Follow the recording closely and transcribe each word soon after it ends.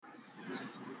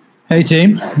Hey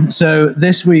team, so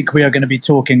this week we are going to be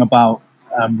talking about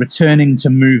returning to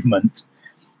movement.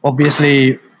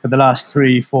 Obviously, for the last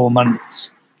 3-4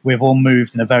 months, we've all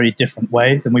moved in a very different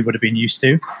way than we would have been used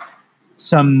to.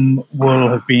 Some will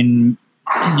have been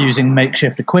using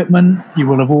makeshift equipment. You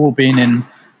will have all been in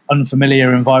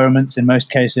unfamiliar environments in most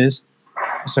cases.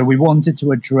 So we wanted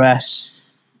to address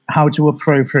how to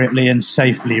appropriately and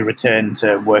safely return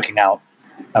to working out.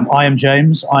 I am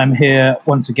James. I'm here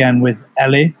once again with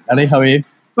Ellie. Ellie, how are you?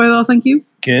 Very well, thank you.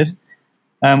 Good.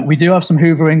 We do have some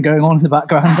hoovering going on in the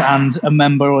background and a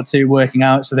member or two working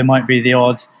out, so there might be the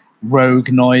odd rogue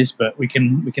noise, but we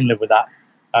can live with that.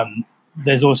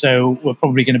 There's also, we're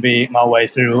probably going to be eating our way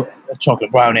through a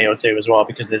chocolate brownie or two as well,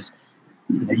 because there's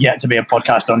yet to be a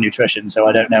podcast on nutrition, so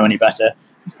I don't know any better.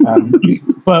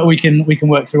 But we can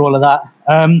work through all of that.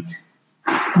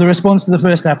 The response to the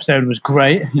first episode was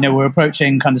great. We're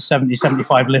approaching kind of 70,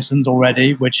 75 listens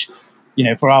already, which,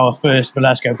 for our first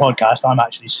Valesco podcast, I'm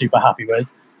actually super happy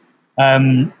with.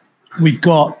 We've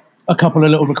got a couple of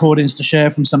little recordings to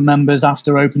share from some members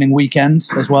after opening weekend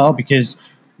as well, because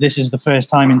this is the first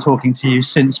time in talking to you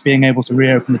since being able to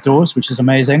reopen the doors, which is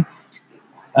amazing.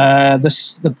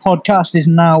 The podcast is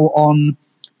now on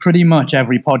pretty much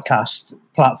every podcast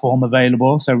platform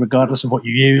available. So regardless of what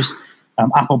you use,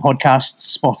 Apple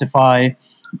Podcasts, Spotify,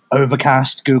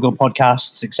 Overcast, Google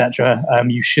Podcasts, etc.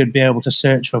 You should be able to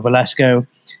search for Valesco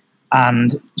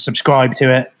and subscribe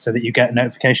to it so that you get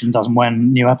notifications as and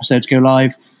when new episodes go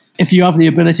live. If you have the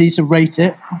ability to rate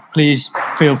it, please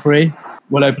feel free.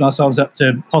 We'll open ourselves up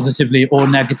to positively or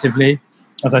negatively.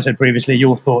 As I said previously,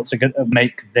 your thoughts are going to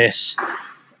make this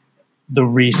the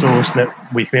resource that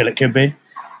we feel it could be.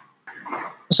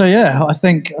 So yeah, I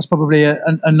think that's probably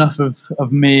enough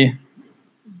of me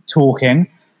talking.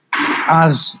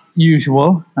 As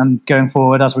usual, and going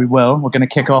forward as we will, we're going to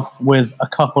kick off with a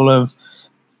couple of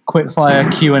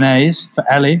quickfire Q&As for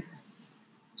Ellie.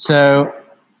 So,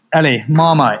 Ellie,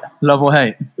 Marmite, love or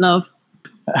hate? Love.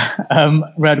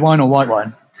 Red wine or white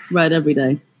wine? Red every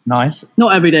day. Nice.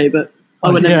 Not every day, but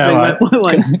I would never drink red white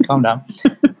wine. Calm down.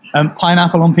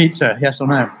 Pineapple on pizza, yes or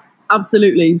no?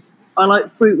 Absolutely. I like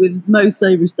fruit with most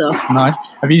savoury stuff. Nice.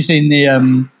 Have you seen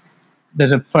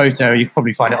there's a photo, you can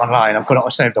probably find it online, I've got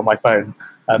it saved on my phone.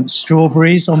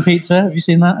 Strawberries on pizza, have you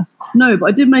seen that? No, but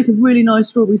I did make a really nice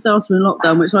strawberry salsa in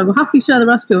lockdown, which I will happily share the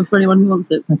recipe with for anyone who wants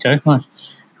it. Okay, nice.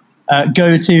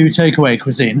 Go-to takeaway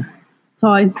cuisine?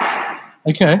 Thai.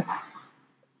 Okay.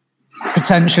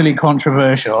 Potentially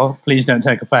controversial, please don't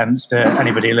take offence to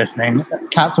anybody listening.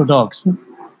 Cats or dogs?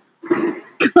 Can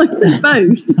I say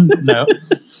both? No.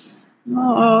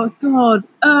 Oh, God.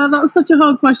 That's such a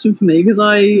hard question for me because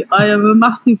I am a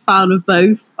massive fan of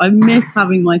both. I miss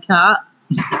having my cat.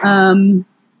 I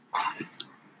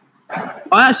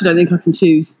actually don't think I can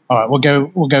choose. All right,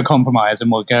 we'll go compromise,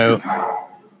 and we'll go.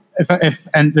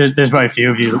 And there's very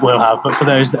few of you that will have, but for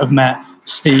those that have met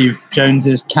Steve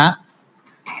Jones's cat,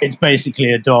 it's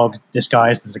basically a dog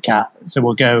disguised as a cat. So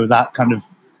we'll go that kind of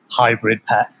hybrid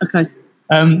pet. Okay.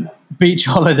 Beach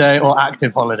holiday or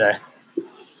active holiday?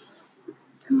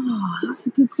 Oh, that's a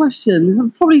good question. It'll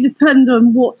probably depend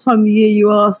on what time of year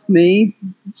you ask me.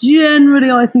 Generally,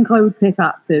 I think I would pick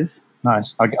active.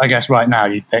 Nice. I guess right now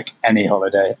you'd pick any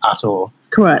holiday at all.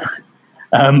 Correct.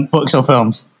 Books or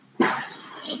films?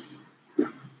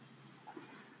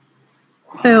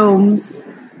 Films.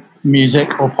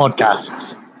 Music or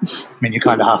podcasts? I mean, you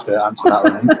kind of have to answer that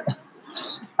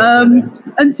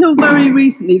one. Until very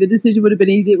recently, the decision would have been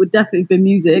easy. It would definitely have been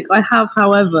music. I have,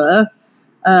 however,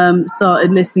 started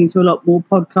listening to a lot more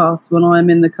podcasts when I'm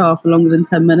in the car for longer than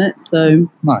 10 minutes. So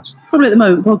nice. Probably at the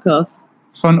moment, podcasts.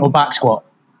 Front or back squat?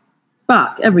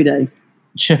 Back, every day.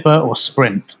 Chipper or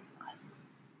sprint?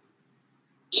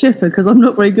 Chipper, because I'm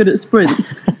not very good at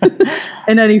sprints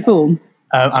in any form.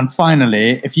 And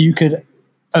finally, if you could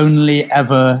only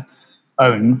ever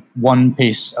own one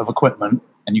piece of equipment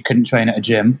and you couldn't train at a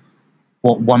gym,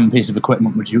 what one piece of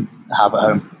equipment would you have at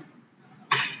home?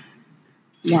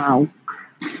 Wow.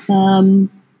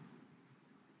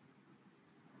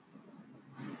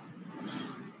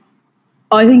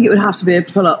 I think it would have to be a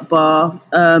pull-up bar,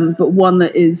 but one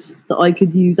that I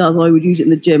could use as I would use it in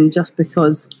the gym, just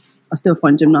because I still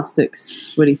find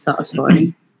gymnastics really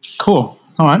satisfying. Cool.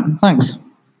 All right. Thanks.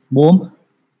 Warm?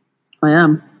 I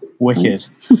am. Wicked.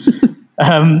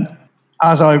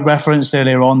 As I referenced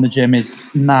earlier on, the gym is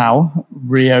now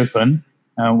reopen.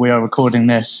 We are recording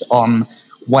this on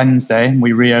Wednesday.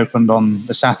 We reopened on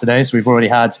the Saturday, so we've already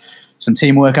had some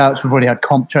team workouts. We've already had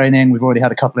comp training. We've already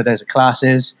had a couple of days of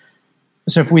classes.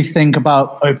 So if we think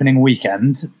about opening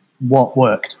weekend, what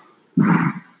worked?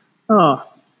 What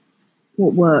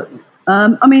worked?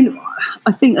 I mean,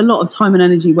 I think a lot of time and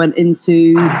energy went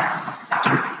into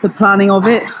the planning of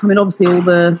it. I mean, obviously all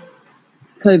the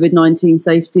COVID-19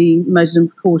 safety measures and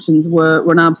precautions were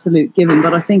an absolute given,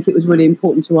 but I think it was really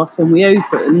important to us when we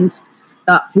opened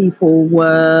that people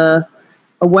were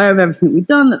aware of everything we'd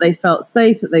done, that they felt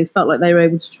safe, that they felt like they were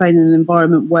able to train in an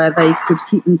environment where they could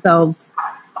keep themselves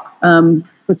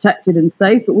protected and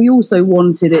safe. But we also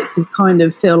wanted it to kind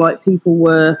of feel like people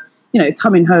were,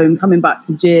 coming home, coming back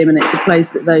to the gym, and it's a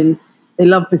place that they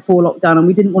loved before lockdown, and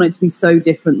we didn't want it to be so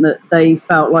different that they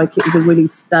felt like it was a really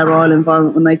sterile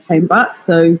environment when they came back.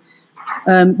 So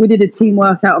we did a team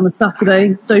workout on the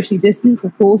Saturday, socially distanced,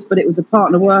 of course, but it was a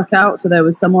partner workout. So there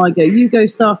was some I Go, You Go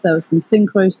stuff. There was some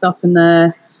synchro stuff in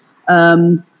there.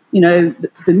 The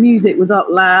music was up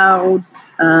loud.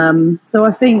 So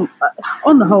I think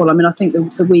on the whole, I think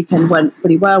the weekend went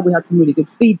pretty well. We had some really good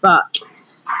feedback.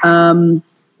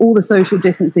 All the social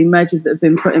distancing measures that have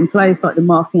been put in place, like the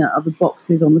marking out of the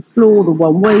boxes on the floor, the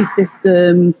one-way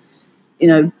system,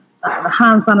 the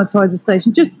hand sanitizer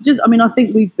station. I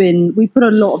think we put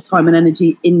a lot of time and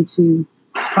energy into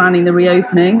planning the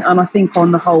reopening, and I think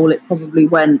on the whole it probably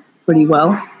went pretty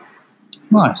well.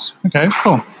 Nice. Okay,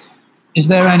 cool. Is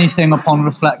there anything upon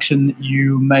reflection that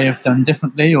you may have done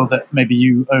differently, or that maybe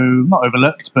you not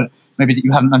overlooked, but maybe that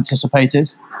you hadn't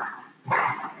anticipated?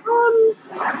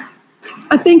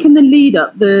 I think in the lead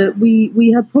up,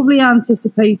 we had probably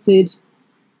anticipated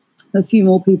a few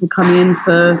more people coming in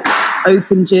for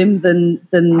open gym than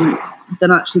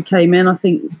actually came in. I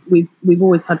think we've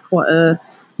always had quite a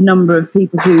number of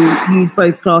people who use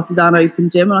both classes and open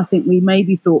gym, and I think we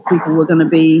maybe thought people were going to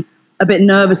be a bit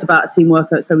nervous about a team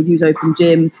workout, so we'd use open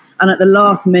gym. And at the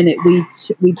last minute,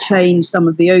 we changed some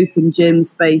of the open gym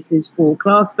spaces for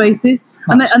class spaces,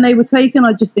 and they were taken.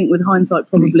 I just think with hindsight,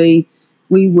 probably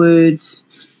we would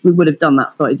have done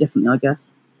that slightly differently, I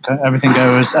guess. Okay. Everything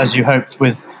goes as you hoped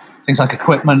with things like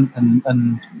equipment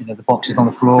and the boxes on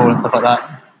the floor and stuff like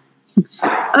that?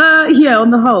 Yeah,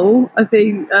 on the whole, I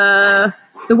think the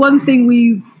one thing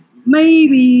we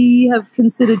maybe have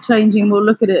considered changing, we'll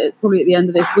look at it probably at the end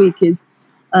of this week, is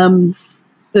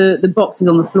the boxes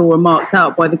on the floor are marked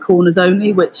out by the corners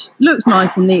only, which looks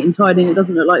nice and neat and tidy, and it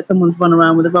doesn't look like someone's run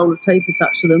around with a roll of tape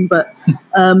attached to them. But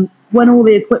when all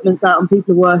the equipment's out and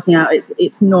people are working out,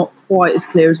 it's not quite as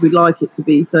clear as we'd like it to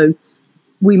be. So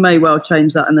we may well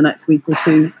change that in the next week or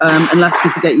two, unless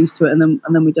people get used to it, and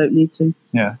then we don't need to.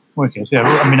 Yeah, wicked. Yeah,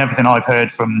 I mean, everything I've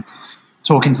heard from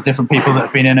talking to different people that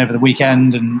have been in over the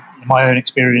weekend and my own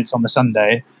experience on the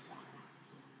Sunday,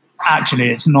 actually,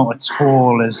 it's not at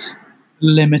all as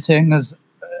limiting as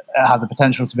it had the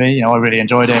potential to be. I really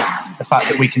enjoyed it. The fact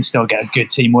that we can still get a good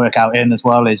team workout in as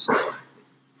well is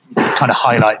kind of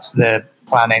highlights the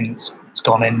planning that's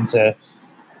gone into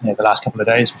the last couple of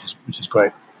days, which is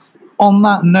great. On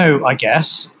that note, I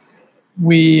guess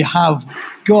we have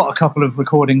got a couple of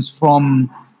recordings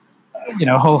from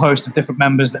a whole host of different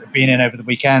members that have been in over the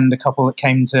weekend. A couple that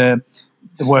came to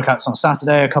the workouts on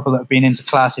Saturday. A couple that have been into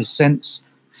classes since.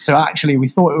 So actually, we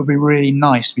thought it would be really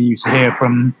nice for you to hear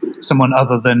from someone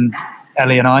other than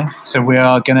Ellie and I. So we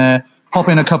are going to pop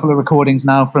in a couple of recordings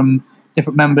now from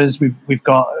different members. We've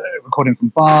got a recording from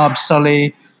Barb,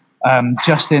 Sully,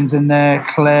 Justin's in there,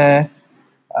 Claire,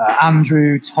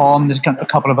 Andrew, Tom. There's a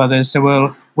couple of others. So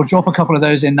we'll drop a couple of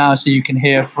those in now so you can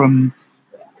hear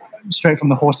straight from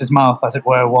the horse's mouth, as it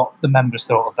were, what the members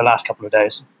thought of the last couple of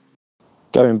days.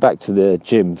 Going back to the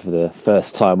gym for the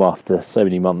first time after so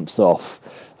many months off,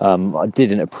 I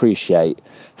didn't appreciate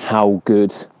how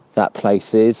good that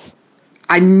place is.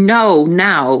 I know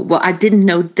now what I didn't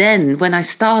know then when I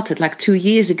started like 2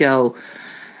 years ago.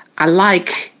 I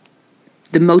like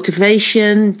the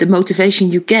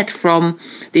motivation you get from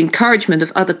the encouragement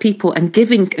of other people and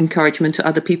giving encouragement to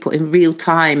other people in real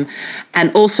time,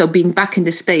 and also being back in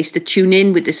the space to tune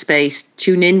in with the space,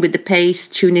 tune in with the pace,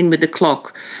 tune in with the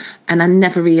clock. And I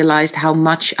never realized how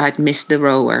much I'd missed the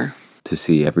rower. To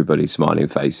see everybody's smiling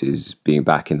faces, being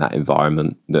back in that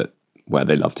environment where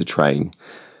they love to train,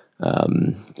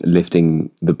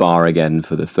 lifting the bar again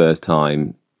for the first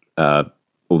time,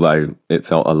 although it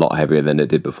felt a lot heavier than it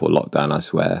did before lockdown, I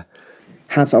swear.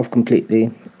 Hats off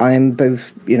completely. I am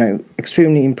both,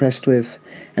 extremely impressed with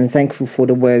and thankful for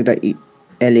the work that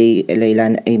Ellie, Leila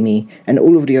and Amy and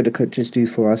all of the other coaches do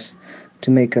for us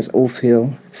to make us all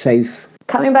feel safe.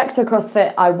 Coming back to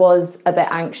CrossFit, I was a bit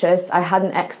anxious. I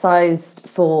hadn't exercised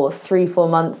for 3-4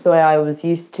 months the way I was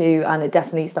used to, and it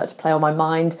definitely started to play on my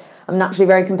mind. I'm naturally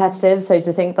very competitive, so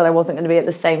to think that I wasn't going to be at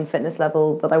the same fitness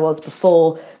level that I was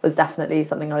before was definitely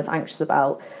something I was anxious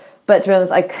about. But to be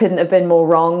honest, I couldn't have been more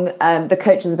wrong. The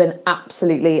coaches have been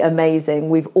absolutely amazing.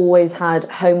 We've always had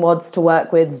home WODs to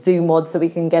work with, Zoom WODs that we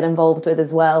can get involved with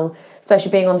as well.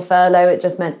 Especially being on furlough, it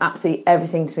just meant absolutely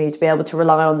everything to me to be able to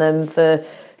rely on them for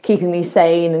keeping me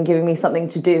sane and giving me something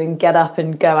to do and get up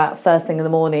and go out first thing in the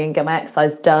morning and get my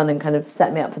exercise done and kind of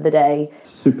set me up for the day.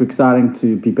 Super exciting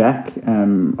to be back.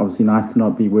 Obviously nice to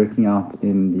not be working out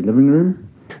in the living room.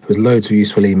 There was loads of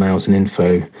useful emails and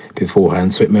info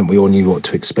beforehand, so it meant we all knew what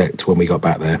to expect when we got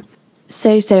back there.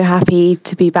 So happy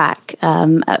to be back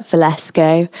at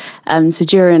Valesco. So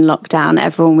during lockdown,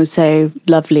 everyone was so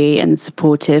lovely and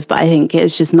supportive, but I think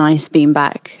it's just nice being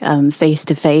back face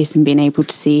to face and being able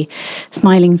to see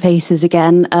smiling faces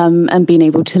again, and being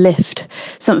able to lift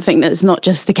something that's not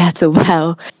just the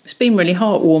kettlebell. It's been really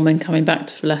heartwarming coming back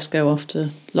to Valesco after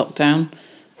lockdown.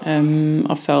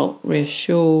 I felt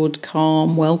reassured,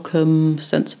 calm, welcome,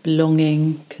 sense of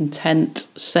belonging, content,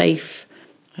 safe.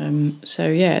 So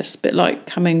yeah, it's a bit like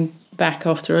coming back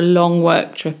after a long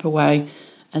work trip away,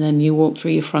 and then you walk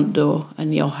through your front door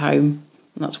and you're home,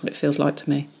 and that's what it feels like to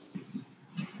me.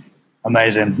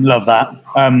 Amazing, love that.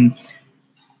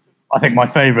 I think my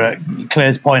favourite,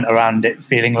 Claire's point around it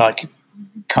feeling like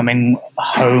coming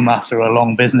home after a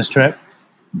long business trip.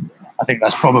 I think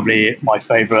that's probably my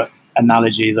favourite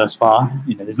analogy thus far.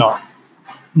 You know, there's not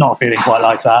a feeling quite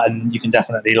like that, and you can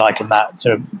definitely liken that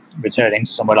to returning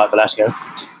to somewhere like Valesco.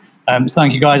 So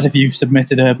thank you guys if you've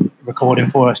submitted a recording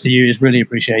for us to use, really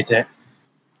appreciate it.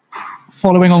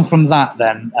 Following on from that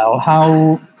then, Elle,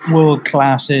 how will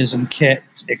classes and kit,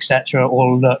 etc.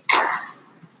 all look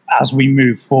as we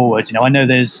move forward? You know, I know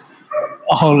there's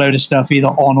a whole load of stuff either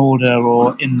on order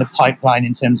or in the pipeline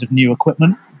in terms of new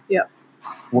equipment. Yeah.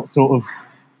 What sort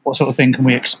of thing can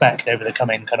we expect over the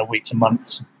coming kind of weeks and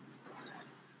months?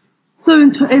 So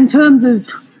in terms of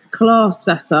class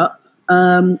setup,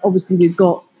 obviously we've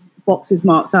got boxes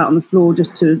marked out on the floor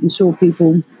just to ensure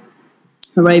people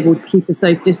are able to keep a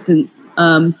safe distance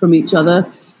from each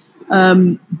other.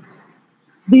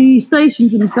 The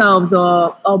stations themselves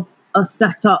are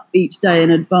set up each day in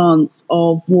advance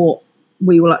of what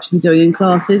we will actually be doing in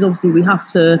classes. Obviously, we have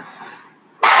to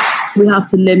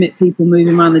limit people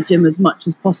moving around the gym as much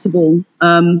as possible.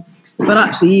 But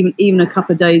actually, even a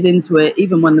couple of days into it,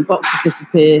 even when the boxes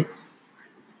disappear,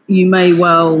 you may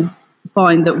well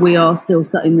find that we are still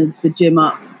setting the gym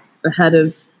up ahead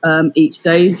of each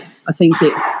day. I think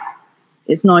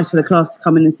it's nice for the class to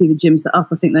come in and see the gym set up.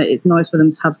 I think that it's nice for them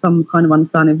to have some kind of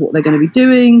understanding of what they're going to be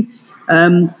doing.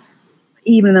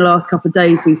 Even in the last couple of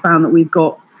days, we found that we've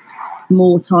got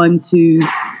more time to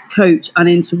coach and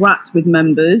interact with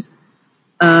members.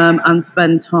 And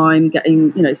spend time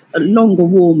getting, a longer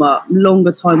warm-up,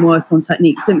 longer time work on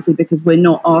technique, simply because we're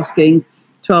not asking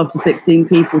 12 to 16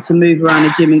 people to move around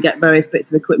a gym and get various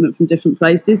bits of equipment from different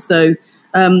places. So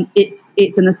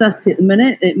it's a necessity at the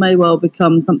minute. It may well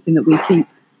become something that we keep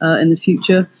in the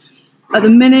future. At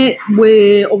the minute,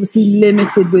 we're obviously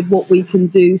limited with what we can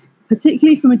do,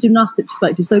 particularly from a gymnastic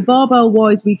perspective. So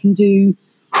barbell-wise, we can do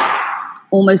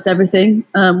almost everything.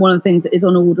 One of the things that is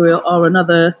on order are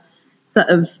another set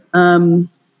of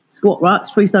squat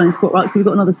racks, freestanding squat racks. So we've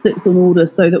got another 6 on order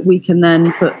so that we can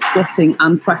then put squatting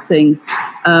and pressing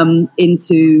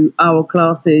into our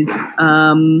classes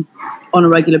on a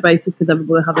regular basis, because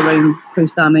everybody will have their own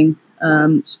freestanding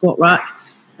squat rack.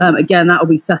 Again, that will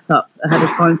be set up ahead of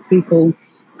time for people.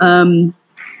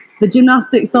 The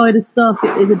gymnastic side of stuff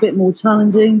is a bit more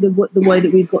challenging. The way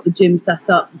that we've got the gym set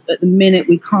up at the minute,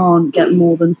 we can't get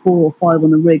more than 4 or 5 on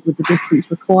the rig with the distance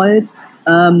required.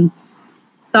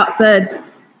 That said,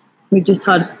 we've just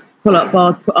had pull-up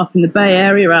bars put up in the Bay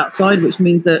Area outside, which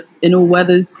means that in all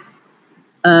weathers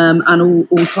and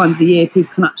all times of the year,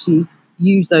 people can actually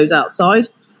use those outside.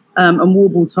 And wall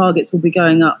ball targets will be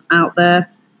going up out there.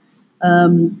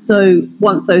 So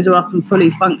once those are up and fully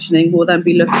functioning, we'll then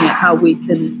be looking at how we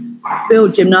can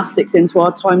build gymnastics into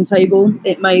our timetable.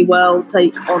 It may well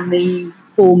take on the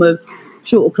form of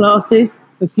shorter classes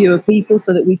for fewer people,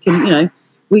 so that we can,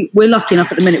 we're lucky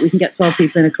enough at the minute we can get 12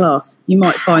 people in a class. You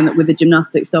might find that with the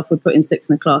gymnastic stuff, we're putting 6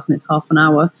 in a class and it's half an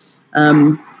hour,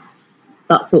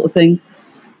 that sort of thing.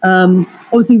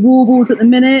 Obviously, wall balls at the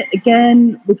minute,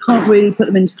 again, we can't really put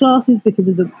them into classes because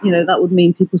of that would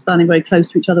mean people standing very close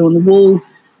to each other on the wall.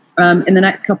 In the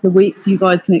next couple of weeks, you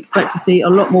guys can expect to see a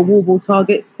lot more wall ball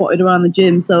targets spotted around the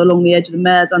gym, so along the edge of the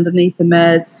mares, underneath the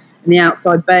mares, in the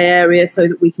outside Bay Area, so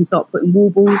that we can start putting wall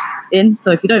balls in.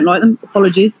 So if you don't like them,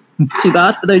 apologies, too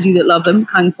bad. For those of you that love them,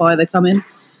 hang fire, they come in.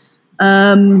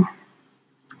 Ergs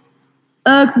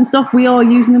and stuff, we are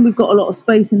using them. We've got a lot of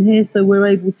space in here, so we're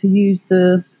able to use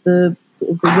the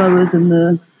sort of the rowers and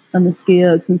the and the ski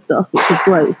ergs and stuff, which is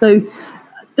great. So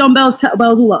dumbbells,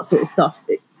 kettlebells, all that sort of stuff.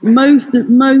 Most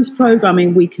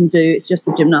programming we can do, it's just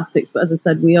the gymnastics. But as I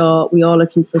said, we are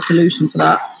looking for a solution for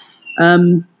that.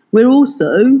 We're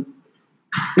also,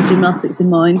 with gymnastics in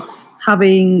mind,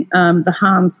 having the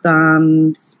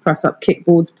handstand press-up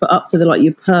kickboards put up, so they're like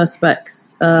your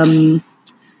Perspex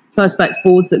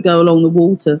boards that go along the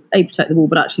wall to protect the wall,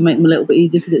 but actually make them a little bit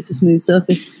easier because it's a smooth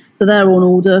surface. So they're on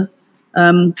order.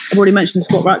 I've already mentioned the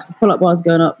squat racks, the pull-up bars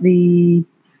going up, the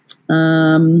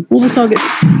wall targets,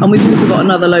 and we've also got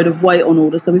another load of weight on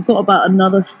order. So we've got about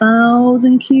another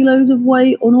 1,000 kilos of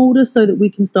weight on order, so that we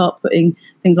can start putting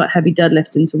things like heavy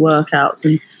deadlifts into workouts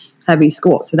and heavy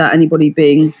squats without anybody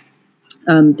being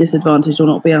disadvantaged or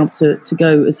not being able to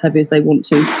go as heavy as they want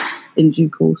to in due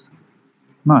course.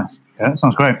 Nice. Yeah, that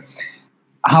sounds great.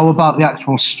 How about the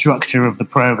actual structure of the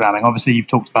programming? Obviously, you've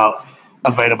talked about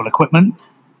available equipment.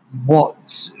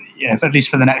 What, at least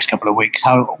for the next couple of weeks,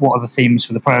 what are the themes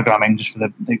for the programming, just for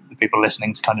the people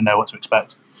listening to kind of know what to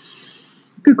expect?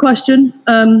 Good question.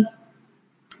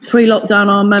 Pre-lockdown,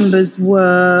 our members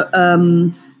were,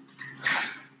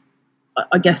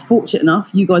 I guess, fortunate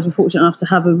enough. You guys were fortunate enough to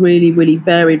have a really, really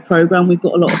varied program. We've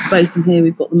got a lot of space in here.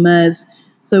 We've got the mares.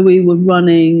 So we were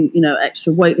running,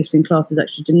 extra weightlifting classes,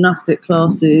 extra gymnastic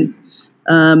classes.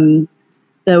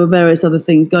 There were various other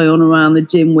things going on around the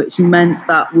gym, which meant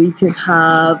that we could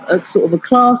have a sort of a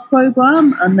class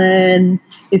program. And then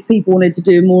if people wanted to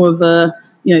do more of a,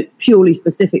 purely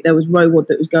specific, there was ROWOD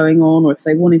that was going on, or if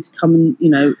they wanted to come and,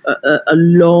 a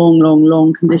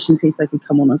long condition piece, they could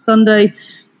come on Sunday.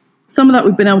 Some of that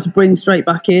we've been able to bring straight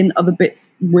back in. Other bits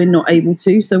we're not able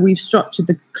to. So we've structured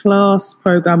the class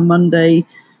program Monday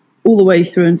all the way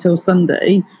through until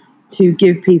Sunday to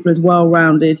give people as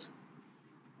well-rounded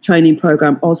training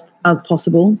program as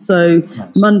possible. So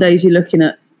nice. Mondays you're looking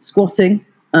at squatting,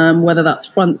 whether that's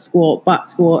front squat, back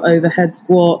squat, overhead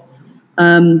squat.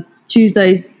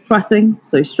 Tuesdays pressing,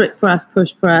 so strict press,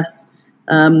 push press.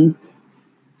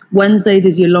 Wednesdays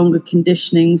is your longer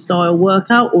conditioning style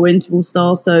workout or interval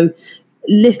style, so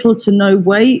little to no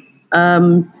weight,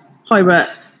 high rep,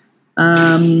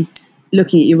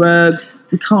 looking at your ergs.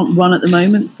 We can't run at the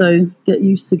moment, so get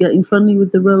used to getting friendly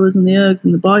with the rowers and the ergs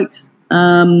and the bikes.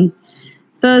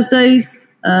 Thursdays,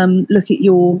 look at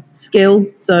your skill,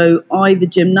 so either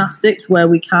gymnastics where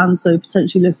we can, so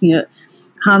potentially looking at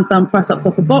handstand press-ups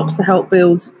off a box to help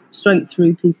build strength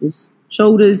through people's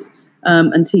shoulders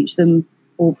and teach them,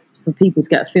 or for people to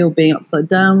get a feel being upside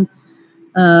down,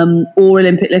 or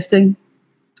Olympic lifting.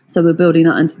 So we're building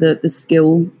that into the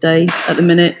skill day at the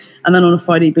minute. And then on a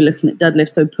Friday, you'd be looking at deadlift,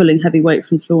 so pulling heavy weight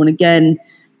from the floor. And again,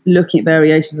 looking at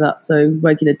variations of that, so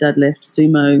regular deadlift,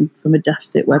 sumo from a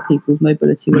deficit where people's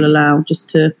mobility will allow, just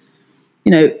to,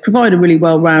 provide a really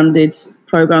well-rounded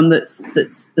program that's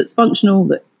functional,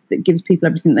 that gives people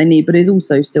everything they need, but is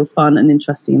also still fun and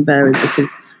interesting and varied, because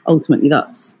ultimately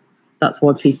that's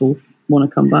why people want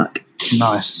to come back.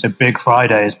 Nice. So Big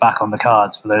Friday is back on the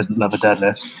cards for those that love a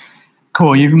deadlift.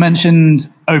 Cool. You've mentioned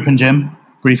Open Gym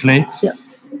briefly. Yep.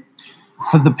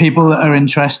 For the people that are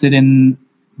interested in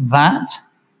that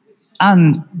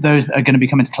and those that are going to be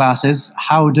coming to classes,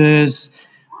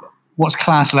 what's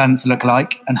class length look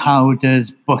like, and how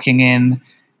does booking in,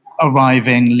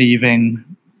 arriving, leaving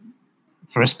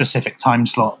for a specific time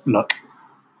slot look?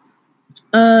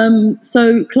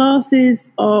 So classes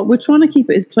we're trying to keep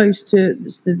it as close to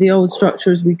the old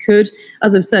structure as we could.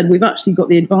 As I've said, we've actually got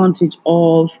the advantage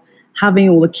of having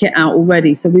all the kit out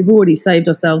already. So we've already saved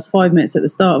ourselves 5 minutes at the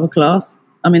start of a class.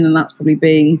 I mean, and that's probably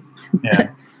being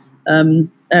erring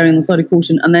on the side of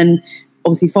caution. And then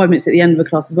obviously 5 minutes at the end of a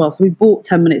class as well. So we've bought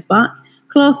 10 minutes back.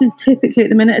 Classes typically at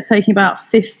the minute are taking about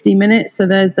 50 minutes. So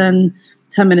there's then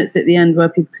 10 minutes at the end where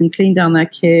people can clean down their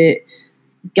kit,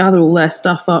 gather all their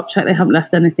stuff up, check they haven't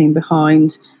left anything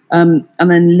behind, and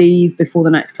then leave before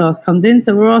the next class comes in.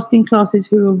 So we're asking classes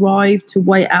who arrive to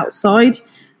wait outside.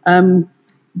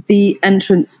 The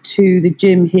entrance to the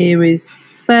gym here is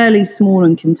fairly small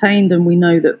and contained, and we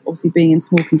know that obviously being in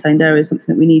small contained areas is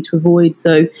something that we need to avoid.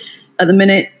 So at the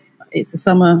minute, it's the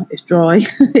summer, it's dry,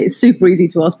 it's super easy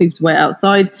to ask people to wait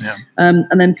outside. Yeah.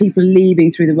 And then people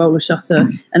leaving through the roller shutter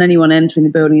and anyone entering the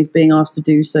building is being asked to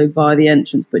do so via the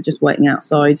entrance, but just waiting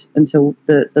outside until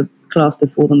the class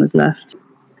before them has left.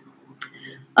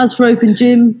 As for Open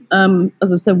Gym,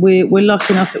 as I said, we're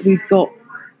lucky enough that we've got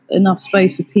enough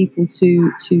space for people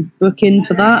to book in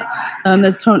for that.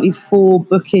 There's currently 4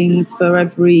 bookings for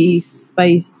every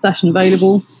space session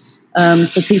available.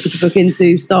 For people to book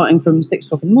into, starting from 6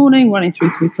 o'clock in the morning, running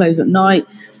through to we close at night.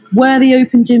 Where the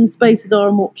Open Gym spaces are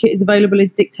and what kit is available is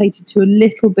dictated to a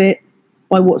little bit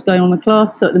by what's going on in the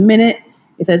class. So at the minute,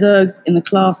 If there's ergs in the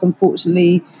class,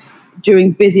 unfortunately,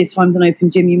 during busier times in open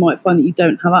gym, you might find that you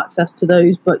don't have access to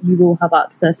those, but you will have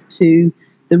access to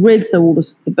the rigs, so all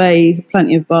the bays,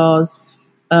 plenty of bars,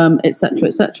 etc.,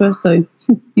 etc. So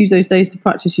use those days to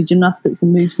practice your gymnastics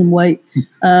and move some weight.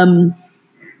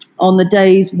 On the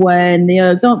days when the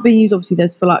ergs aren't being used, obviously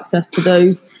there's full access to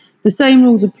those. The same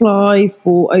rules apply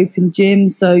for open gym.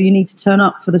 So you need to turn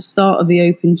up for the start of the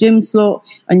open gym slot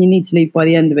and you need to leave by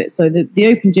the end of it. So the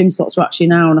open gym slots are actually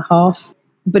an hour and a half.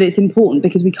 But it's important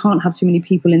because we can't have too many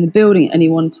people in the building at any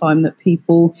one time, that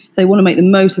people, if they want to make the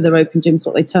most of their open gym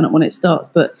slot, they turn up when it starts.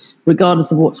 But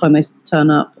regardless of what time they turn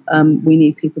up, we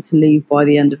need people to leave by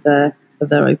the end of their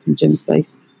open gym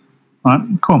space. All right,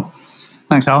 cool.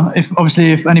 Thanks, Al.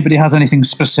 If anybody has anything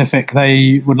specific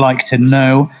they would like to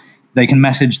know, they can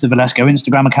message the Valesco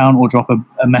Instagram account or drop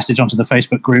a message onto the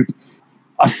Facebook group.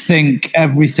 I think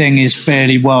everything is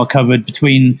fairly well covered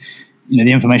between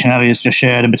the information Ellie has just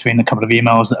shared and between a couple of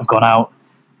emails that have gone out.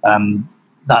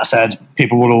 That said,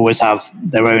 people will always have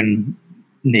their own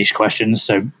niche questions,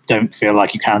 so don't feel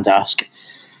like you can't ask.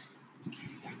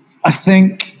 I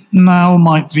think now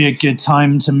might be a good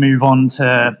time to move on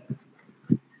to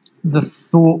the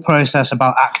thought process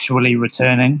about actually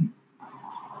returning.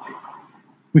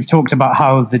 We've talked about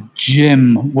how the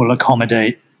gym will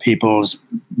accommodate people's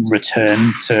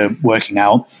return to working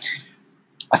out.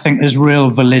 I think there's real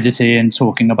validity in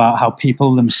talking about how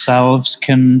people themselves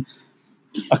can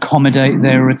accommodate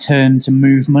their return to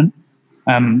movement,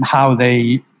 how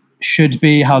they should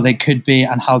be, how they could be,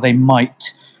 and how they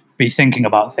might be thinking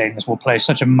about things will play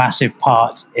such a massive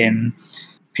part in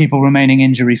people remaining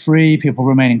injury-free, people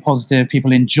remaining positive,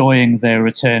 people enjoying their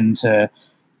return to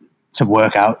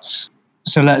workouts.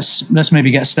 So let's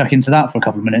maybe get stuck into that for a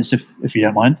couple of minutes, if you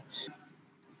don't mind.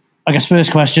 I guess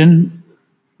first question,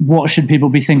 what should people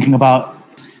be thinking about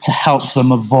to help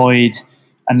them avoid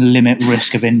and limit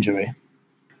risk of injury?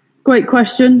 Great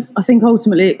question. I think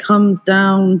ultimately it comes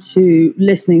down to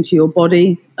listening to your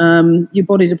body. Your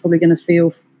bodies are probably going to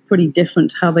feel pretty different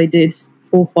to how they did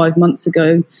 4 or 5 months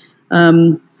ago.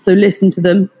 So listen to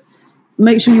them.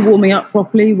 Make sure you're warming up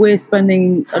properly. We're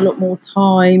spending a lot more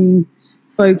time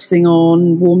focusing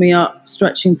on warming up,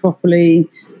 stretching properly.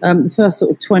 The first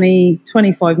sort of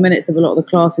 25 minutes of a lot of the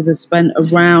classes are spent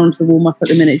around the warm-up at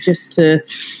the minute, just to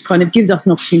kind of gives us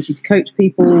an opportunity to coach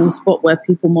people, spot where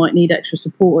people might need extra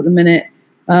support at the minute,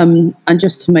 and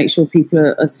just to make sure people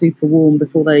are super warm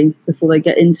before they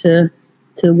get into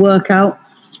workout.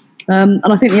 And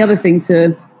I think the other thing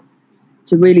to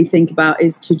really think about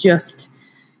is to just,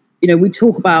 we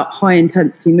talk about high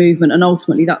intensity movement, and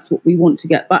ultimately that's what we want to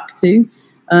get back to.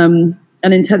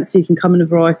 And intensity can come in a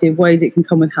variety of ways. It can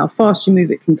come with how fast you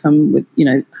move. It can come with,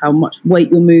 how much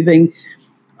weight you're moving.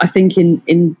 I think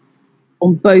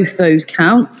on both those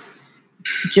counts,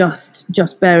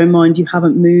 just bear in mind you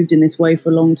haven't moved in this way for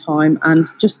a long time, and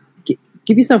just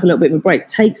give yourself a little bit of a break.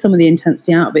 Take some of the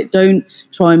intensity out of it. Don't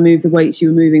try and move the weights you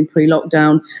were moving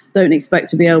pre-lockdown. Don't expect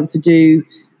to be able to do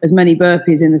as many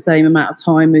burpees in the same amount of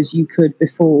time as you could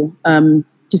before.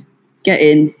 Just get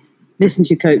in, listen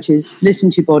to your coaches,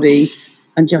 listen to your body,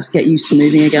 and just get used to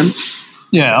moving again.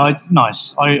 Yeah,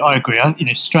 nice. I agree.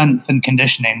 Strength and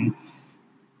conditioning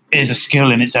is a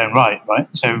skill in its own right?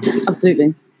 So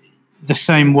absolutely. The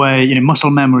same way,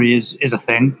 muscle memory is a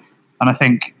thing, and I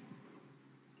think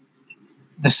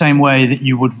the same way that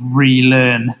you would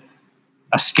relearn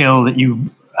a skill that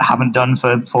you haven't done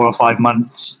for 4 or 5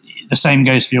 months, the same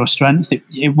goes for your strength.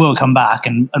 It will come back,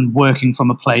 and working from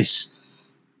a place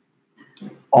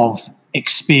of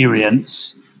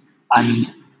experience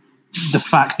and the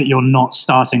fact that you're not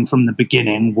starting from the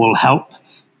beginning will help,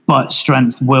 but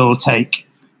strength will take,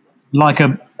 like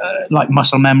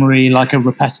muscle memory, like a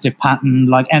repetitive pattern,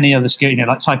 like any other skill,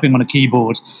 like typing on a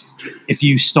keyboard. If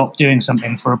you stop doing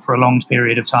something for a prolonged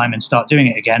period of time and start doing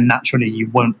it again, naturally you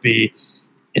won't be.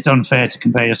 It's unfair to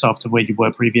compare yourself to where you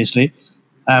were previously.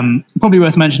 Probably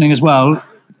worth mentioning as well,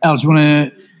 El, do you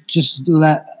want to just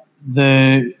let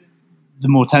the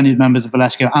more tenured members of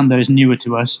Valesco and those newer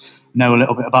to us know a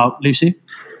little bit about Lucy?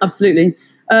 Absolutely.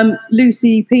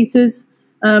 Lucy Peters,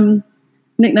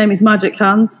 nickname is Magic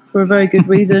Hands for a very good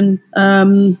reason.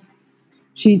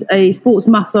 She's a sports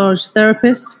massage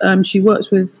therapist. She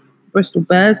works with Bristol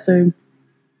Bears, so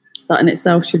that in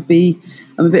itself should be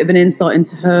a bit of an insight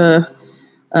into her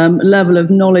level of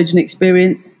knowledge and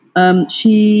experience.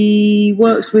 She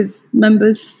works with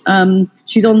members.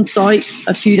 She's on site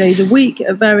a few days a week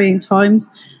at varying times.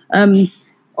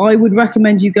 I would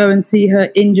recommend you go and see her,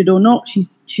 injured or not.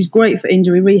 She's great for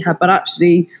injury rehab, but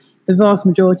actually the vast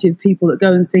majority of people that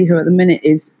go and see her at the minute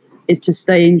is to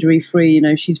stay injury free.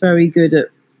 She's very good at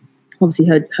obviously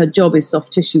her job is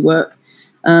soft tissue work,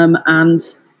 and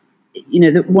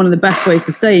one of the best ways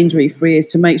to stay injury free is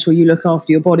to make sure you look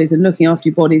after your bodies, and looking after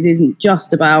your bodies isn't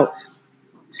just about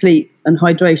sleep and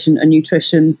hydration and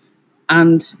nutrition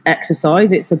and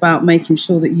exercise. It's about making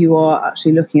sure that you are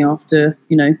actually looking after,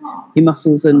 your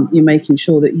muscles, and you're making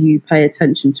sure that you pay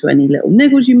attention to any little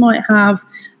niggles you might have.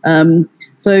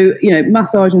 So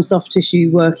massage and soft tissue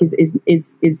work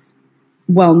is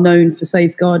well known for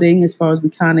safeguarding as far as we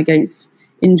can against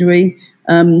injury.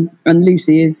 And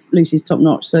Lucy's top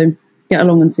notch. So get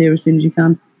along and see her as soon as you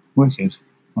can. Wicked.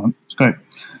 Well, it's great.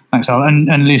 Thanks, Al.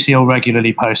 And Lucy will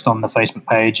regularly post on the Facebook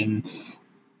page, and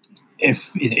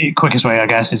quickest way, I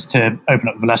guess, is to open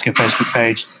up the Valesco Facebook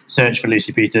page, search for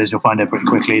Lucy Peters. You'll find her pretty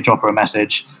quickly. Drop her a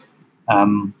message.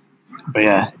 But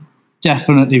yeah,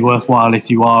 definitely worthwhile if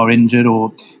you are injured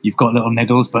or you've got little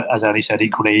niggles. But as Ellie said,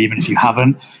 equally, even if you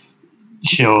haven't,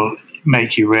 she'll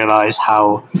make you realise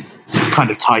how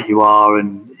kind of tight you are,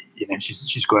 and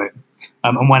she's great.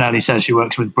 And when Ellie says she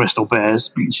works with Bristol Bears,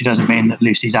 she doesn't mean that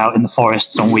Lucy's out in the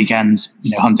forests on weekends,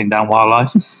 hunting down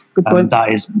wildlife. Good point.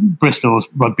 That is Bristol's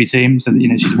rugby team. So,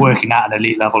 she's working at an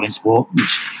elite level in sport,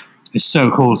 which is so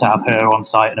cool to have her on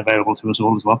site and available to us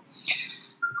all as well.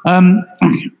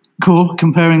 Cool.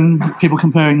 People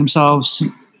comparing themselves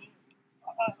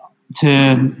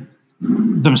to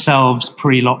themselves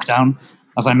pre-lockdown,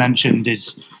 as I mentioned,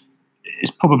 is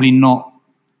probably not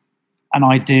an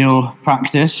ideal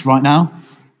practice right now.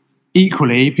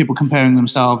 Equally, people comparing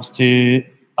themselves to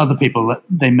other people that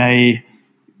they may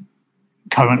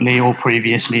currently or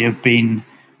previously have been,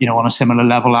 on a similar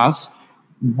level as.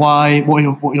 Why? What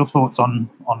are your thoughts on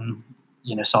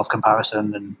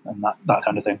self-comparison and that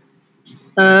kind of thing?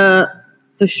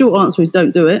 The short answer is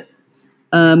don't do it.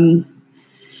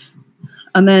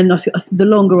 And then the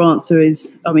longer answer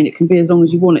is, it can be as long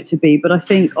as you want it to be. But I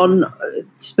think on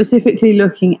specifically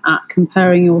looking at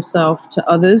comparing yourself to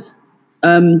others,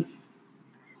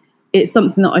 it's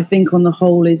something that I think on the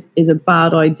whole is a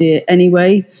bad idea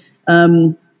anyway.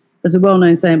 There's a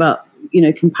well-known saying about,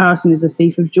 comparison is a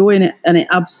thief of joy, and it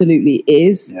absolutely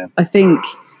is. Yeah. I think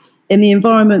in the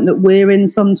environment that we're in,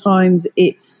 sometimes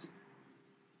it's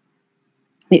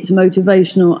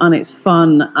motivational and it's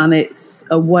fun, and it's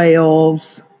a way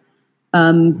of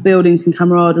building some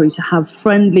camaraderie, to have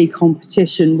friendly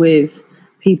competition with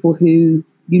people who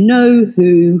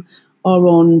who are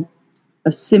on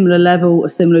a similar level, a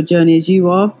similar journey as you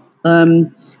are.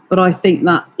 But I think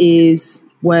that is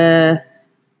where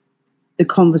the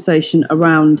conversation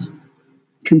around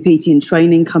competing and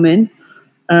training come in.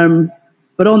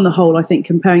 But on the whole, I think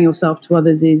comparing yourself to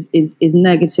others is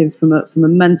negative from a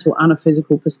mental and a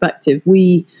physical perspective.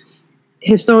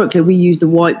 Historically we used a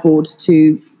whiteboard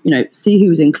to see who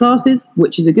was in classes,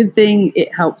 which is a good thing.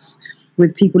 It helps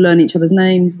with people learning each other's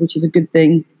names, which is a good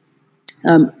thing.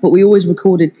 But we always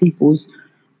recorded people's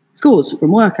scores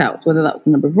from workouts, whether that was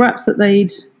the number of reps that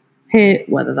they'd hit,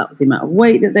 whether that was the amount of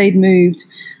weight that they'd moved.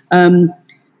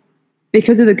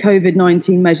 Because of the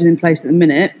COVID-19 measures in place at the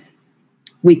minute,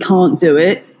 we can't do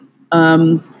it.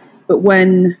 But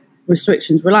when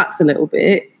restrictions relax a little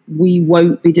bit, we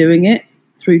won't be doing it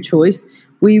through choice.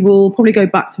 We will probably go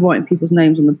back to writing people's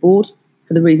names on the board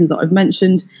for the reasons that I've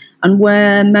mentioned. And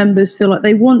where members feel like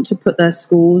they want to put their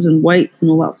scores and weights and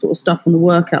all that sort of stuff on the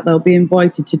workout, they'll be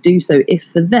invited to do so if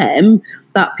for them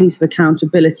that piece of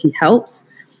accountability helps.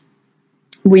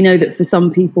 We know that for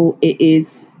some people it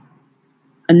is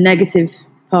a negative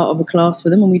part of a class for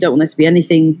them, and we don't want there to be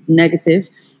anything negative.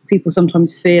 People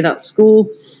sometimes fear that score.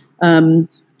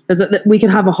 We could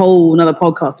have a whole another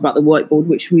podcast about the whiteboard,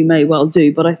 which we may well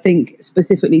do, but I think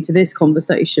specifically to this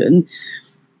conversation,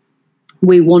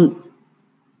 we want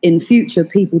in future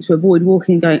people to avoid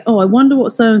walking and going, I wonder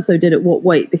what so-and-so did at what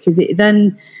weight, because it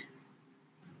then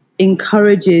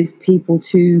encourages people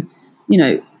to,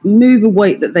 move a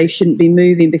weight that they shouldn't be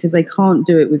moving because they can't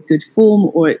do it with good form,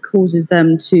 or it causes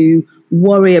them to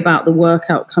worry about the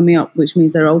workout coming up, which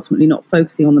means they're ultimately not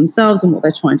focusing on themselves and what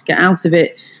they're trying to get out of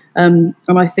it. And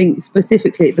I think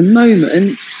specifically at the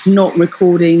moment, not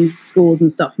recording scores and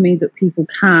stuff means that people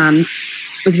can,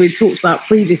 as we've talked about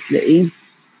previously,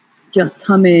 just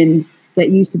come in, get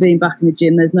used to being back in the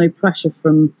gym. There's no pressure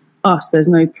from us. There's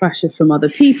no pressure from other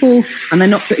people, and they're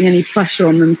not putting any pressure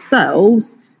on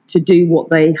themselves to do what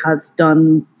they had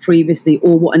done previously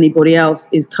or what anybody else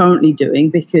is currently doing,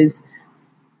 because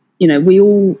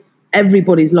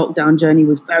everybody's lockdown journey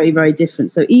was very, very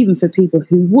different. So even for people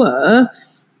who were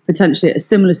potentially at a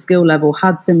similar skill level,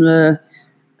 had similar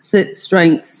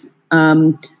strengths,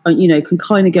 can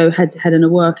kind of go head to head in a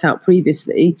workout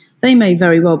previously, they may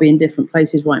very well be in different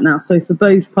places right now. So for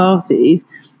both parties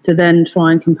to then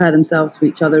try and compare themselves to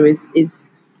each other is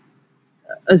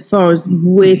as far as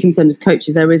we're concerned as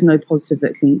coaches, there is no positive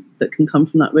that can come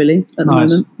from that really at the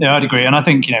moment. Yeah, I'd agree. And I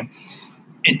think,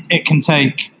 it can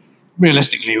take,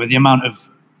 realistically, with the amount of,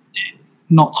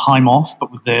 not time off, but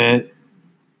with the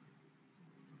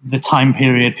time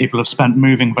period people have spent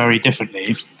moving very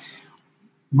differently,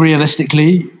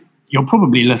 realistically, you're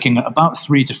probably looking at about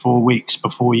 3 to 4 weeks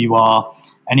before you are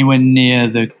anywhere near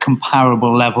the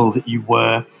comparable level that you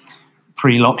were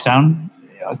pre-lockdown.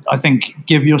 I think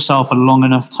give yourself a long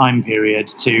enough time period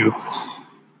to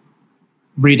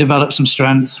redevelop some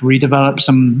strength, redevelop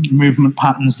some movement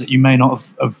patterns that you may not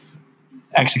have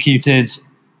executed,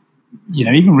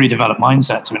 even redevelop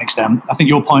mindset to an extent. I think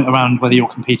your point around whether you're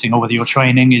competing or whether you're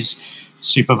training is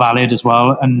super valid as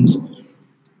well. And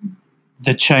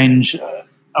the change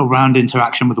around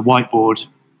interaction with the whiteboard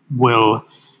will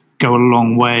go a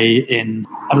long way in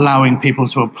allowing people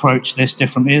to approach this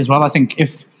differently as well. I think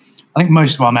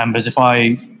most of our members, if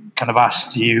I kind of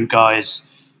asked you guys,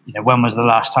 when was the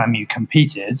last time you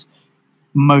competed,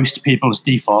 most people's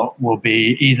default will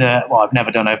be either, well, I've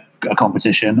never done a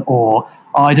competition, or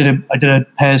I did a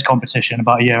pairs competition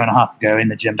about a year and a half ago in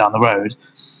the gym down the road.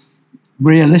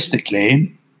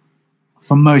 Realistically,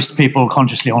 for most people,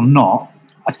 consciously or not,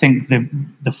 I think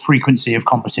the frequency of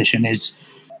competition is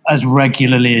as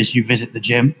regularly as you visit the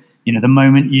gym. The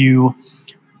moment you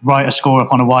write a score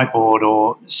up on a whiteboard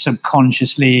or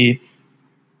subconsciously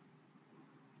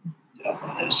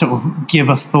sort of give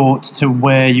a thought to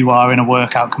where you are in a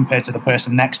workout compared to the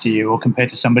person next to you or compared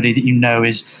to somebody that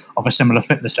is of a similar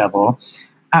fitness level,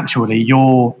 actually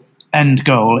your end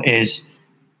goal is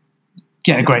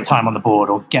get a great time on the board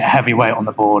or get a heavy weight on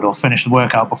the board or finish the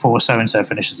workout before so-and-so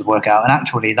finishes the workout. And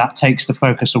actually that takes the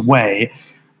focus away,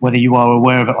 whether you are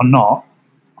aware of it or not,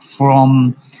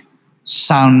 from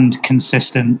sound,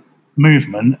 consistent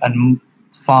movement and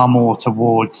far more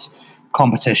towards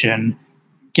competition,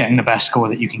 getting the best score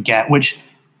that you can get, which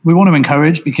we want to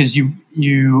encourage because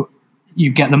you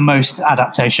get the most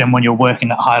adaptation when you're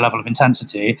working at a high level of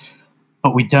intensity,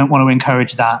 but we don't want to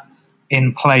encourage that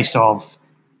in place of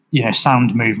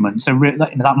sound movement. So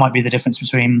that might be the difference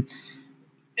between,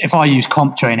 if I use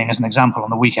comp training as an example on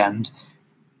the weekend,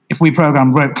 if we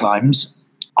program rope climbs,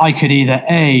 I could either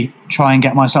A, try and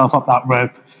get myself up that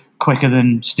rope quicker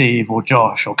than Steve or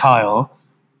Josh or Kyle,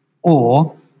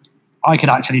 or I could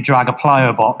actually drag a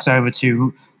plyo box over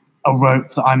to a rope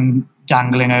that I'm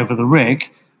dangling over the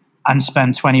rig and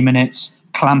spend 20 minutes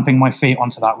clamping my feet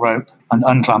onto that rope and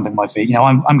unclamping my feet.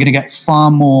 I'm going to get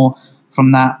far more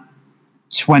from that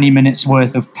 20 minutes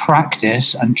worth of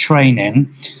practice and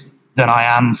training than I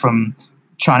am from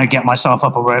trying to get myself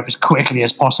up a rope as quickly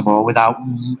as possible without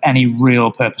any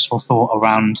real purposeful thought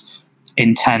around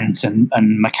intent and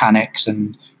mechanics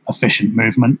and efficient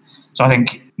movement. So I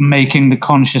think making the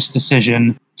conscious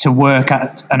decision to work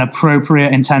at an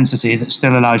appropriate intensity that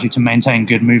still allows you to maintain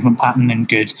good movement pattern and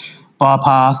good bar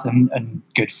path and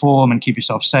good form and keep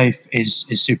yourself safe is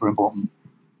super important.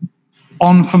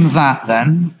 On from that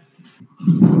then,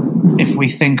 if we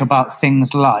think about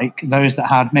things like those that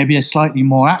had maybe a slightly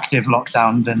more active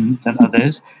lockdown than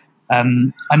others,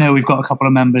 I know we've got a couple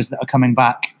of members that are coming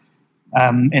back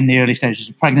in the early stages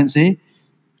of pregnancy.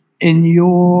 In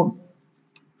your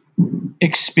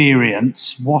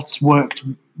experience, what's worked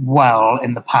well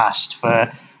in the past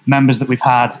for members that we've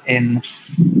had in,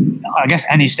 I guess,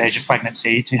 any stage of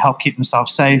pregnancy to help keep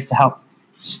themselves safe, to help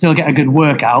still get a good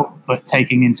workout, but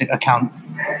taking into account,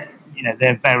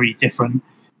 their very different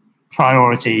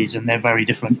priorities and their very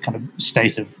different kind of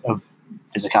state of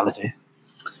physicality?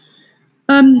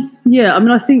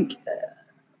 I think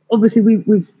obviously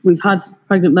we've had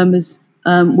pregnant members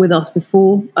with us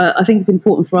before. I think it's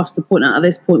important for us to point out at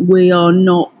this point, we're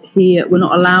not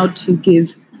allowed to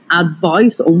give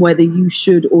advice on whether you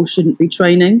should or shouldn't be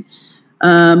training.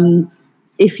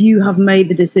 If you have made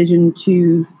the decision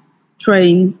to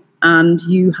train and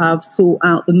you have sought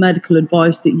out the medical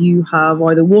advice that you have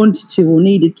either wanted to or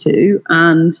needed to,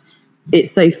 and it's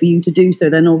safe for you to do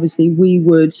so, then obviously we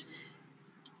would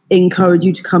encourage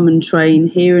you to come and train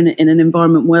here in an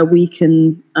environment where we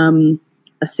can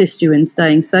assist you in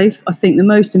staying safe. I think the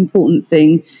most important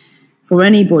thing for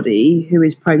anybody who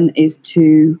is pregnant is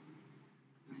to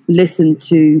listen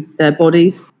to their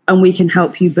bodies, and we can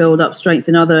help you build up strength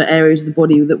in other areas of the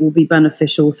body that will be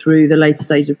beneficial through the later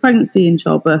stage of pregnancy and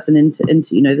childbirth and into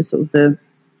the sort of the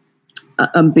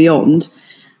and beyond.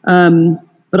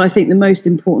 But I think the most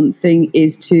important thing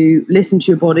is to listen to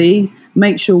your body,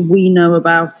 make sure we know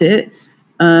about it,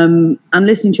 And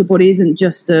listening to your body isn't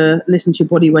just listen to your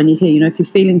body when you're here. You know, if you're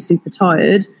feeling super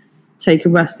tired, take a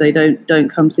rest day. Don't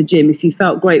come to the gym. If you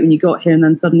felt great when you got here and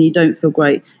then suddenly you don't feel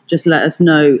great, just let us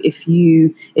know. If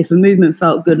a movement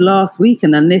felt good last week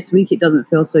and then this week it doesn't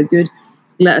feel so good,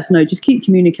 let us know. Just keep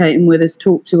communicating with us,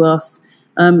 talk to us.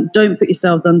 Don't put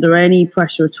yourselves under any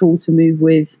pressure at all to move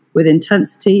with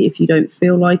intensity if you don't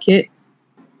feel like it.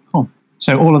 Cool.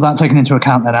 So all of that taken into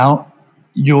account then, Al,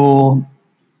 your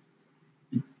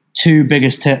 2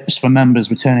 biggest tips for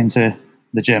members returning to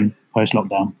the gym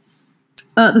post-lockdown?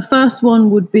 The first one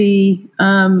would be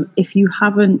if you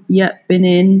haven't yet been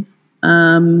in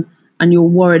and you're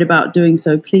worried about doing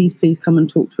so, please come and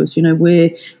talk to us. You know,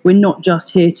 we're not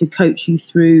just here to coach you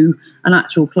through an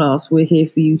actual class. We're here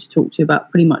for you to talk to about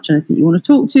pretty much anything you want to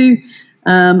talk to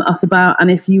us about. And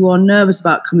if you are nervous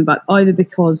about coming back, either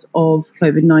because of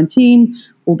COVID-19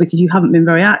 or because you haven't been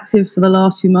very active for the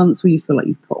last few months, or you feel like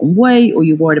you've put on weight, or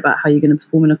you're worried about how you're going to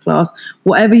perform in a class,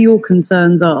 whatever your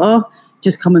concerns are,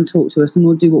 just come and talk to us and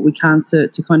we'll do what we can to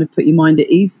kind of put your mind at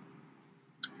ease.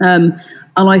 And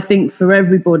I think for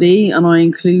everybody, and I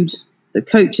include the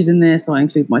coaches in this, I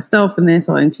include myself in this,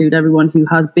 I include everyone who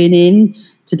has been in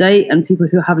to date and people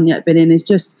who haven't yet been in, is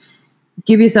just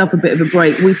give yourself a bit of a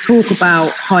break. We talk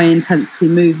about high intensity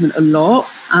movement a lot,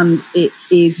 and it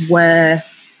is where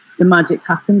the magic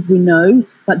happens. We know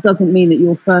that doesn't mean that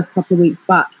your first couple of weeks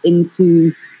back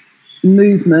into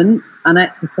movement and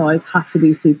exercise have to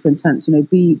be super intense. You know,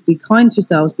 be kind to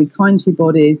yourselves, be kind to your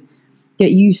bodies,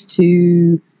 get used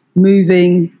to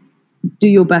moving, do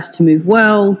your best to move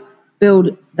well,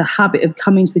 build the habit of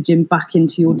coming to the gym back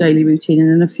into your daily routine. And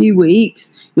in a few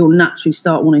weeks, you'll naturally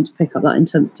start wanting to pick up that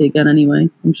intensity again anyway,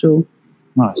 I'm sure.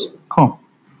 Nice. Cool.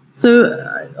 So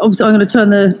obviously I'm going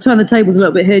to turn the tables a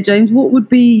little bit here, James. What would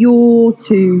be your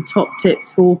 2 top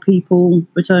tips for people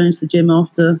returning to the gym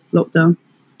after lockdown?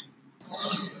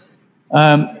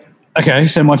 Okay,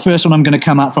 so my first one, I'm going to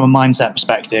come at from a mindset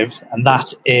perspective, and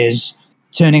that is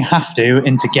turning have to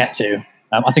into get to.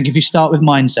 I think if you start with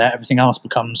mindset, everything else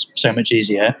becomes so much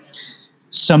easier.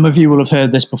 Some of you will have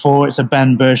heard this before. It's a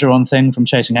Ben Bergeron thing from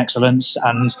Chasing Excellence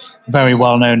and very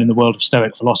well known in the world of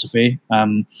Stoic philosophy.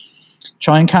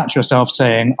 Try and catch yourself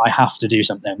saying, I have to do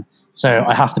something. So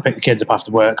I have to pick the kids up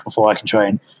after work before I can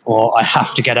train, or I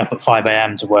have to get up at 5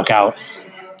 a.m. to work out.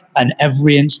 And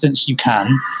every instance you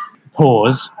can,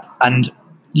 pause and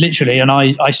literally, and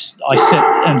I sit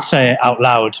and say it out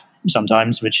loud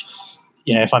sometimes, which,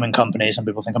 you know, if I'm in company, some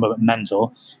people think I'm a bit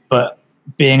mental, but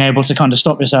being able to kind of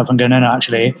stop yourself and go, no,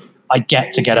 actually, I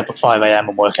get to get up at 5 a.m.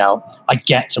 and work out. I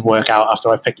get to work out after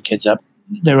I've picked the kids up.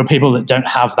 There are people that don't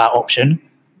have that option.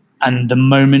 And the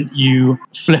moment you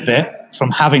flip it from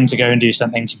having to go and do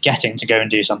something to getting to go and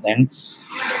do something,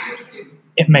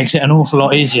 it makes it an awful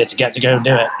lot easier to get to go and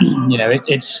do it. You know,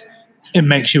 it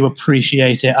makes you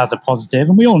appreciate it as a positive.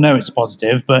 And we all know it's a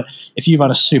positive, but if you've had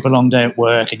a super long day at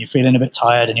work and you're feeling a bit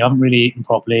tired and you haven't really eaten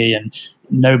properly and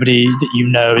nobody that you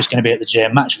know is going to be at the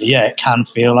gym, actually, yeah, it can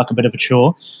feel like a bit of a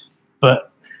chore,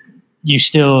 but you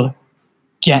still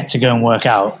get to go and work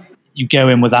out. You go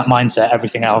in with that mindset,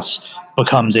 everything else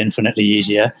becomes infinitely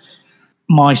easier.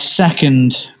 My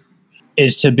second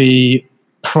is to be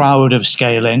proud of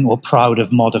scaling or proud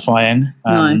of modifying.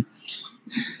 Nice.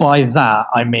 By that,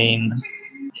 I mean,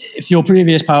 if your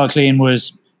previous power clean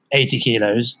was 80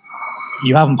 kilos,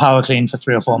 you haven't power cleaned for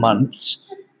 3 or 4 months,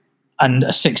 and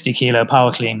a 60 kilo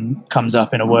power clean comes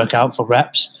up in a workout for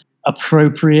reps,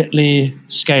 appropriately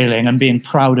scaling and being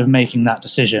proud of making that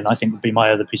decision, I think would be my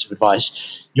other piece of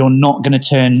advice. You're not going to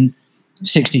turn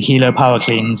 60 kilo power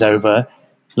cleans over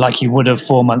like you would have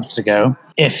 4 months ago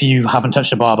if you haven't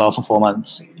touched a barbell for 4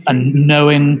 months. And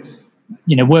knowing,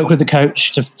 you know, work with the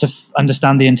coach to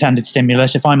understand the intended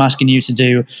stimulus. If I'm asking you to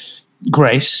do,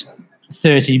 Grace,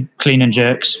 30 clean and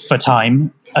jerks for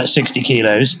time at 60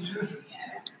 kilos,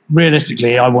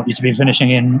 realistically, I want you to be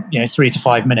finishing in 3 to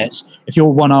 5 minutes. If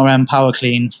your 1RM power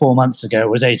clean 4 months ago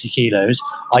was 80 kilos,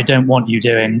 I don't want you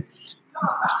doing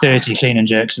 30 clean and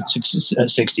jerks at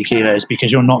 60 kilos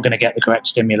because you're not going to get the correct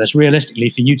stimulus. Realistically,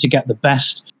 for you to get the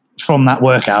best from that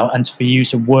workout and for you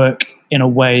to work in a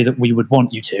way that we would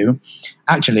want you to,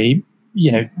 actually,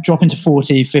 drop into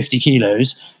 40, 50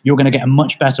 kilos, you're going to get a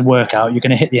much better workout. You're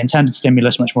going to hit the intended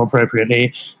stimulus much more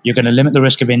appropriately. You're going to limit the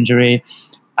risk of injury.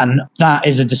 And that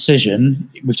is a decision.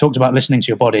 We've talked about listening to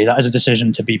your body. That is a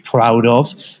decision to be proud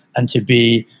of and to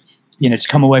be, to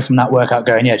come away from that workout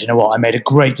going, yeah, do you know what? I made a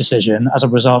great decision. As a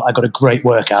result, I got a great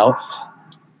workout.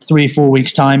 3-4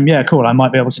 weeks time, yeah, cool. I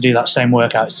might be able to do that same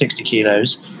workout at 60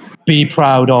 kilos. Be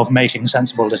proud of making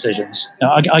sensible decisions.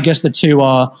 Now, I guess the two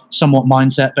are somewhat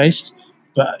mindset based.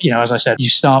 But, as I said, you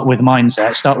start with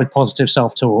mindset, start with positive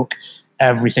self-talk.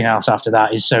 Everything else after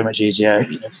that is so much easier.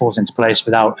 It falls into place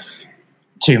without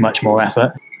too much more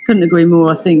effort. Couldn't agree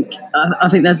more. I think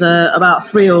there's about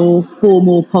 3 or 4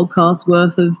 more podcasts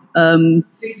worth of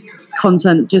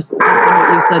content just on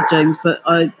what you said, James. But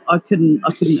I couldn't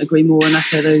agree more and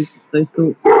echo those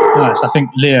thoughts. Nice. I think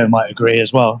Leo might agree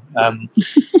as well. So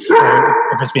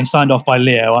if it's been signed off by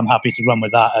Leo, I'm happy to run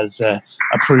with that as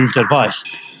approved advice.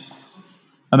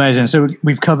 Amazing. So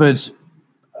we've covered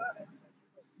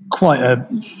quite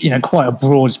a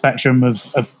broad spectrum of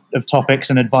topics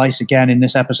and advice again in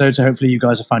this episode. So hopefully you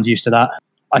guys have found use to that.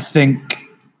 I think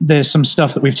there's some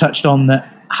stuff that we've touched on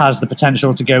that has the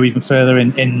potential to go even further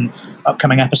in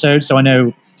upcoming episodes. So I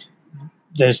know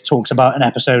there's talks about an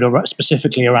episode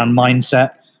specifically around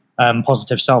mindset,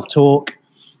 positive self-talk.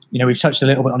 We've touched a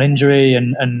little bit on injury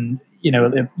and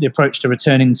the approach to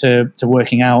returning to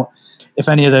working out. If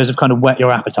any of those have kind of whet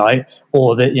your appetite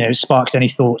or that, sparked any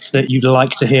thoughts that you'd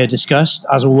like to hear discussed,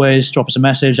 as always, drop us a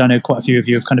message. I know quite a few of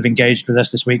you have kind of engaged with us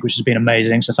this week, which has been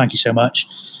amazing. So thank you so much.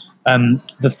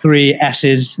 The 3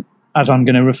 S's, as I'm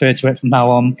going to refer to it from now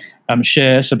on,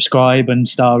 share, subscribe, and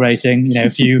star rating.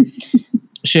 If you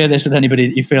share this with anybody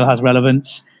that you feel has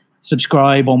relevance,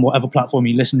 subscribe on whatever platform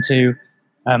you listen to.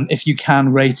 If you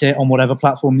can rate it on whatever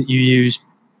platform that you use,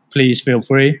 please feel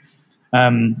free.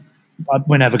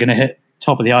 We're never going to hit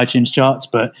top of the iTunes charts,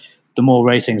 but the more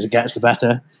ratings it gets, the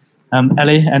better.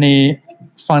 Ellie, any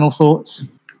final thoughts?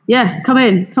 Yeah, come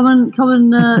and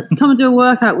do a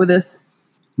workout with us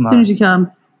as soon as you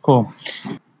can. Cool.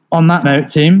 On that note,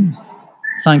 team,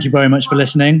 thank you very much for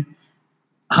listening.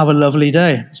 Have a lovely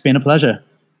day. It's been a pleasure.